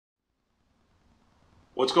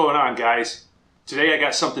What's going on, guys? Today I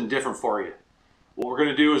got something different for you. What we're going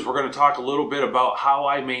to do is we're going to talk a little bit about how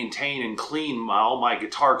I maintain and clean all my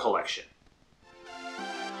guitar collection.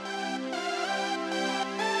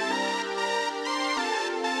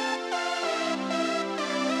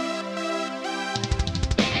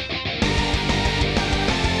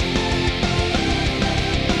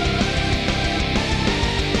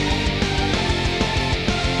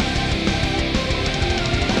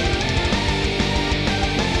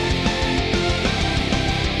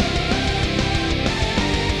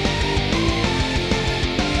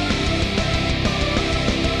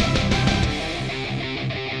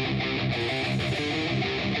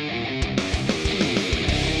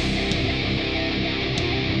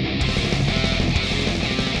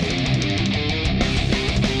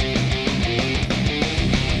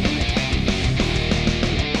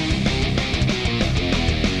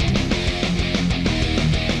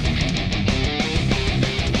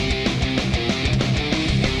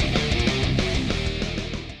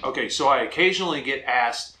 Okay, so I occasionally get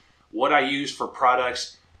asked what I use for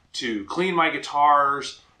products to clean my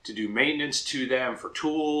guitars, to do maintenance to them, for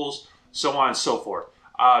tools, so on and so forth.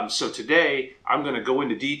 So today I'm going to go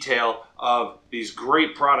into detail of these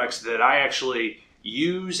great products that I actually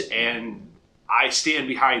use and I stand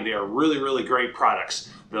behind. They are really, really great products.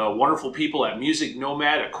 The wonderful people at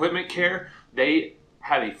Nomad Equipment Care, they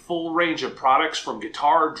have a full range of products from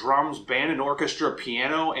guitar, drums, band and orchestra,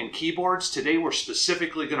 piano, and keyboards. Today we're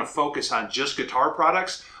specifically going to focus on just guitar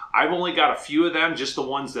products. I've only got a few of them, just the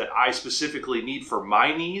ones that I specifically need for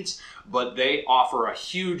my needs, but they offer a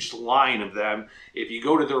huge line of them. If you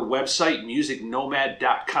go to their website,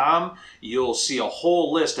 musicnomad.com, you'll see a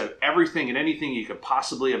whole list of everything and anything you could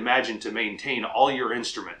possibly imagine to maintain all your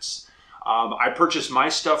instruments. I purchased my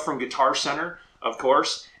stuff from Guitar Center, of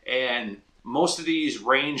course, and most of these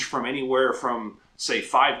range from anywhere from, say,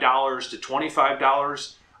 $5 to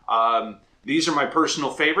 $25. These are my personal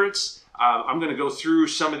favorites. I'm going to go through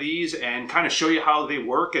some of these and kind of show you how they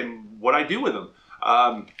work and what I do with them.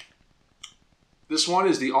 This one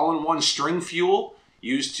is the all-in-one string fuel,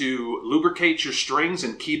 used to lubricate your strings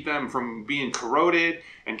and keep them from being corroded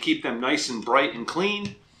and keep them nice and bright and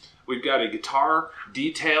clean. We've got a guitar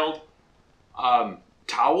detailed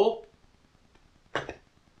towel.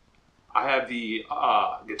 I have the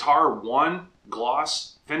Guitar One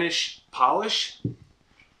Gloss Finish Polish.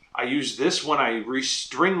 I use this when I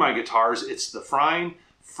restring my guitars. It's the Frine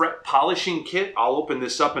Fret Polishing Kit. I'll open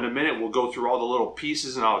this up in a minute. We'll go through all the little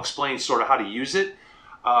pieces and I'll explain sort of how to use it.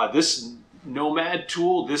 This Nomad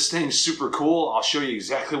tool, this thing's super cool. I'll show you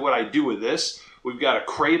exactly what I do with this. We've got a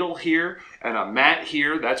cradle here and a mat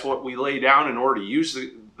here. That's what we lay down in order to use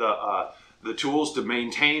the tools to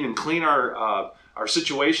maintain and clean our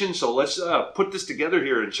situation. So let's put this together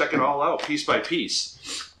here and check it all out piece by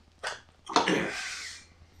piece.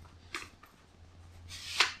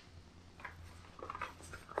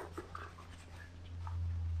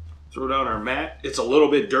 Throw down our mat. It's a little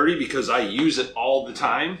bit dirty because I use it all the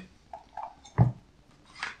time. And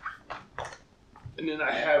then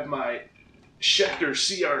I have my Schecter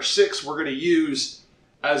CR6 we're going to use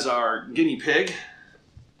as our guinea pig.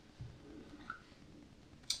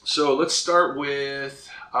 So let's start with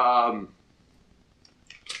the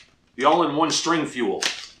all-in-one string fuel.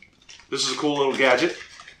 This is a cool little gadget.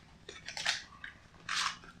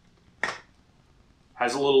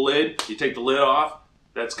 Has a little lid. You take the lid off.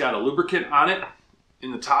 That's got a lubricant on it.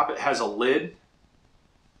 In the top it has a lid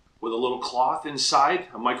with a little cloth inside,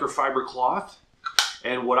 a microfiber cloth.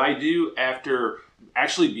 And what I do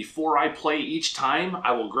before I play each time,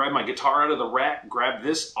 I will grab my guitar out of the rack, grab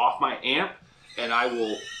this off my amp, and I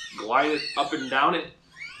will glide it up and down it,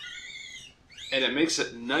 and it makes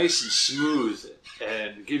it nice and smooth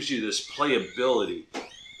and gives you this playability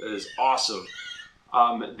that is awesome.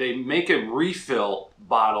 They make a refill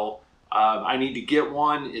bottle. I need to get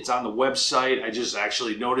one. It's on the website. I just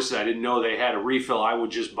actually noticed it. I didn't know they had a refill. I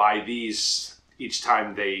would just buy these each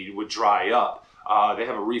time they would dry up. They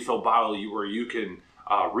have a refill bottle where you can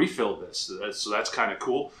refill this, so that's kind of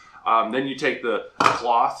cool. Then you take the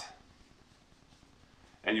cloth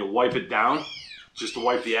and you'll wipe it down just to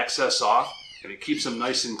wipe the excess off, and it keeps them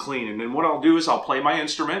nice and clean. And then what I'll do is I'll play my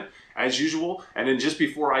instrument as usual, and then just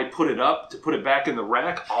before I put it up to put it back in the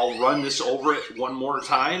rack, I'll run this over it one more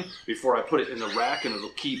time before I put it in the rack, and it'll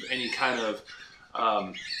keep any kind of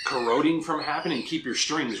corroding from happening, keep your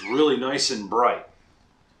strings really nice and bright.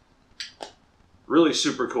 Really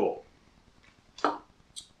super cool. The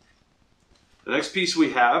next piece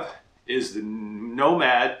we have is the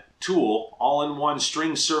Nomad tool, all-in-one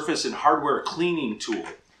string surface and hardware cleaning tool.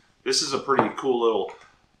 This is a pretty cool little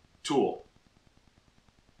tool.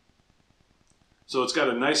 So it's got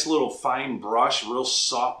a nice little fine brush, real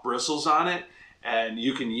soft bristles on it, and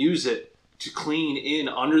you can use it to clean in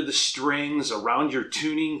under the strings, around your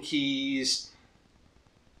tuning keys,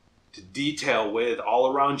 to detail with,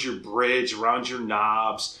 all around your bridge, around your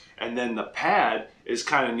knobs. And then the pad is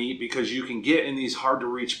kind of neat because you can get in these hard to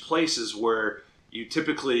reach places where you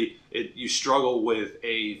typically, you struggle with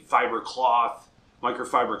a fiber cloth,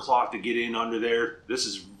 microfiber cloth to get in under there. This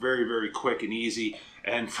is very, very quick and easy.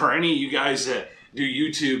 And for any of you guys that do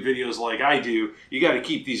YouTube videos like I do, you got to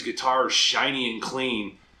keep these guitars shiny and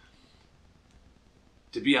clean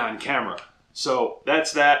to be on camera. So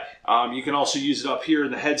that's that. You can also use it up here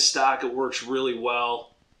in the headstock. It works really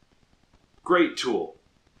well. Great tool.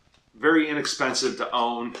 Very inexpensive to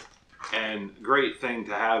own and great thing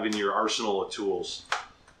to have in your arsenal of tools.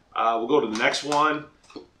 We'll go to the next one.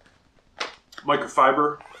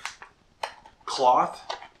 Microfiber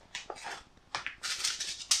cloth.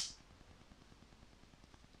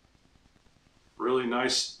 Really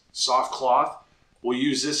nice soft cloth. We'll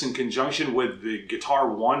use this in conjunction with the Guitar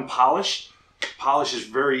One polish. Polish is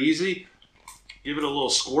very easy. Give it a little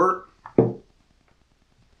squirt.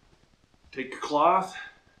 Take your cloth,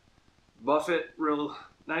 buff it real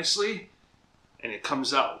nicely, and it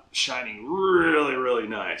comes out shining really, really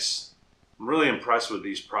nice. I'm really impressed with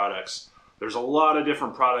these products. There's a lot of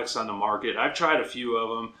different products on the market. I've tried a few of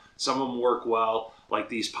them. Some of them work well, like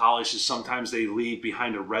these polishes. Sometimes they leave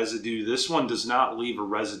behind a residue. This one does not leave a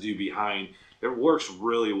residue behind. It works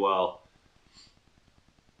really well.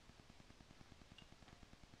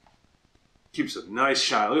 Keeps a nice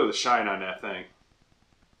shine. Look at the shine on that thing.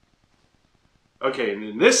 Okay, and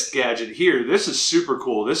then this gadget here, this is super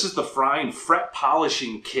cool. This is the Frine Fret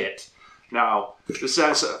Polishing Kit. Now, this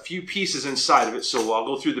has a few pieces inside of it, so I'll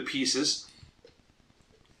go through the pieces.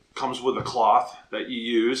 Comes with a cloth that you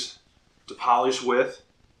use to polish with.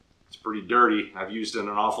 It's pretty dirty. I've used it an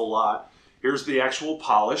awful lot. Here's the actual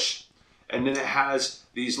polish. And then it has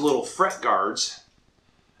these little fret guards.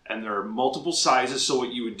 And there are multiple sizes, so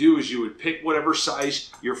what you would do is you would pick whatever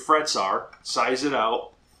size your frets are, size it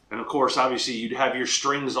out. And of course, obviously, you'd have your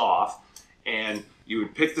strings off. And you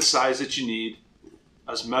would pick the size that you need.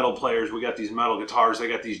 Us metal players, we got these metal guitars, they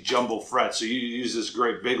got these jumbo frets, so you use this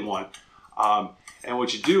great big one. And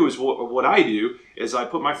what you do is, what I do is I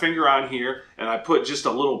put my finger on here and I put just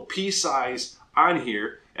a little pea size on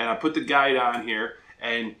here and I put the guide on here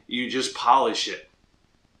and you just polish it.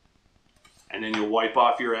 And then you'll wipe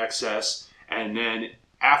off your excess. And then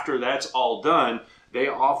after that's all done, they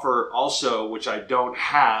offer also, which I don't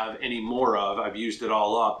have any more of, I've used it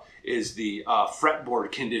all up, is the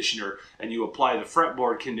fretboard conditioner. And you apply the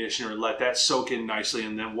fretboard conditioner and let that soak in nicely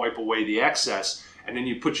and then wipe away the excess. And then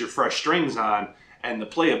you put your fresh strings on, and the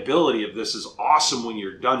playability of this is awesome when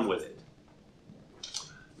you're done with it.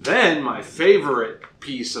 Then my favorite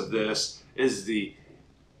piece of this is the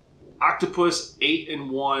Octopus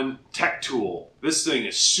 8-in-1 Tech Tool. This thing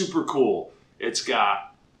is super cool. It's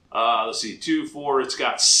got, let's see, 2, 4, it's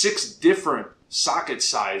got 6 different socket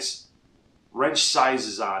size, wrench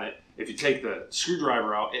sizes on it. If you take the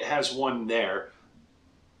screwdriver out, it has one there.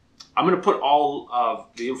 I'm going to put all of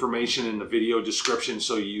the information in the video description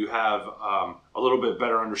so you have a little bit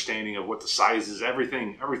better understanding of what the size is,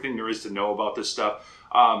 everything there is to know about this stuff.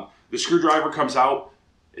 The screwdriver comes out.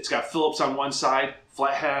 It's got Phillips on one side,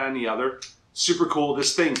 flathead on the other. Super cool.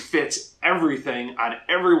 This thing fits everything on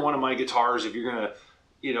every one of my guitars. If you're going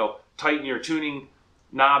to, tighten your tuning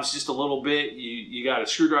knobs just a little bit, you got a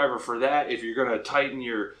screwdriver for that. If you're going to tighten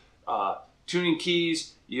your tuning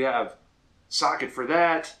keys, you have socket for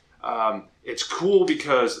that. It's cool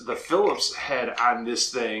because the Phillips head on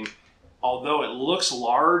this thing, although it looks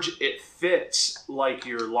large, it fits like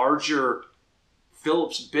your larger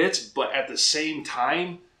Phillips bits, but at the same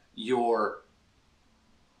time, your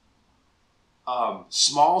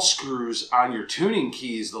small screws on your tuning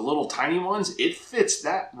keys, the little tiny ones, it fits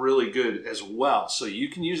that really good as well. So you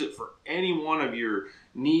can use it for any one of your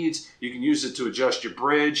needs. You can use it to adjust your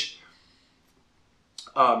bridge.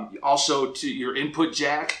 Also to your input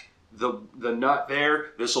jack, the nut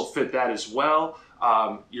there, this will fit that as well.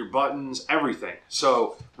 Your buttons, everything.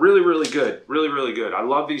 So really, really good. Really, really good. I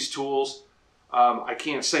love these tools. I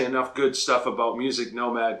can't say enough good stuff about Music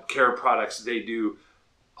Nomad Care products. They do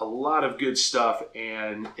a lot of good stuff.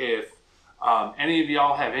 And if any of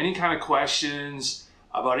y'all have any kind of questions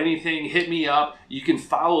about anything, hit me up. You can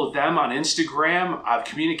follow them on Instagram. I've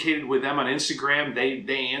communicated with them on Instagram.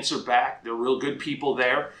 They answer back. They're real good people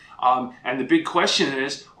there. And the big question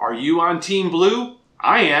is, are you on Team Blue?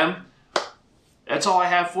 I am. That's all I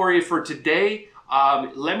have for you for today.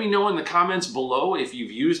 Let me know in the comments below if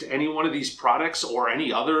you've used any one of these products or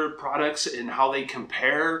any other products and how they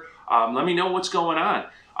compare. Let me know what's going on.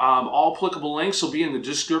 All applicable links will be in the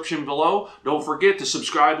description below. Don't forget to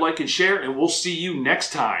subscribe, like, and share, and we'll see you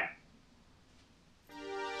next time.